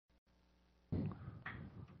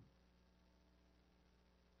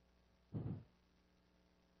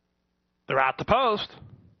They're at the post.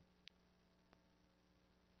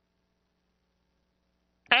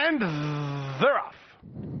 And they're off.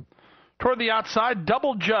 Toward the outside,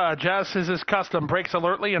 Double Judge, as is his custom, breaks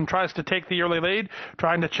alertly and tries to take the early lead.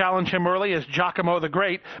 Trying to challenge him early is Giacomo the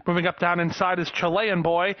Great. Moving up down inside is Chilean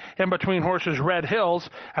Boy. In between horses, Red Hills.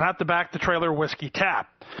 And at the back, the trailer, Whiskey Tap.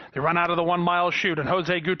 They run out of the 1 mile chute, and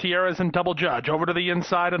Jose Gutierrez and Double Judge over to the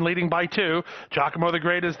inside and leading by 2. Giacomo the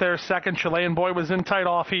Great is there second. Chilean Boy was in tight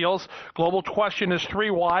off heels. Global Question is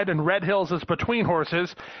 3 wide, and Red Hills is between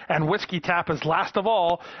horses. And Whiskey Tap is last of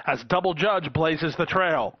all as Double Judge blazes the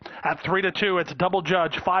trail. At 3-2, it's Double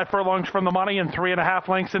Judge, 5 furlongs from the money and 3.5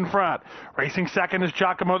 lengths in front. Racing second is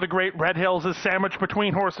Giacomo the Great. Red Hills is sandwiched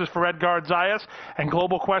between horses for Edgar Zayas, and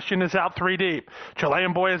Global Question is out 3 deep.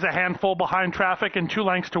 Chilean Boy is a handful behind traffic and 2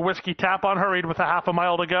 lengths to Whiskey Tap unhurried with a half a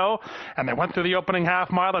mile to go. And they went through the opening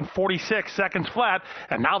half mile in 46 seconds flat,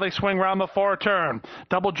 and now they swing round the far turn.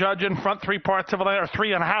 Double Judge in front,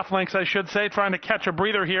 3.5 lengths, I should say, trying to catch a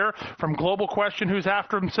breather here from Global Question, who's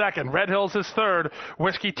after him second. Red Hills is third.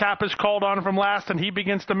 Whiskey Tap is called on from last, and he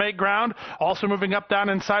begins to make ground. Also moving up down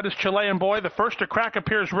inside is Chilean Boy. The first to crack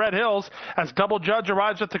appears Red Hills as Double Judge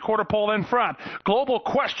arrives at the quarter pole in front. Global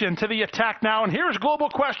Question to the attack now, and here's Global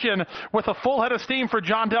Question with a full head of steam for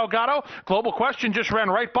John Delgado. Global Question just ran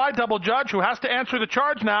right by Double Judge, who has to answer the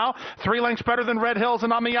charge now. 3 lengths better than Red Hills,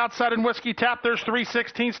 and on the outside in Whiskey Tap, there's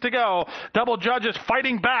 3/16 to go. Double Judge is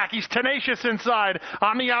fighting back. He's tenacious inside.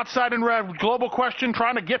 On the outside in Red, Global Question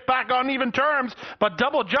trying to get back on even terms, but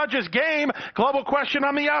Double Judge's game. Global Question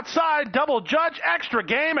on the outside. Double Judge extra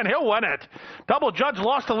game, and he'll win it. Double Judge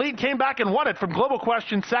lost the lead, came back and won it from Global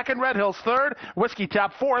Question second, Red Hills third, Whiskey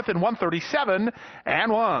Tap fourth in 1:37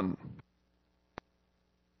 and 1.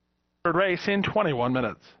 Third race in 21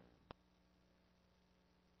 minutes.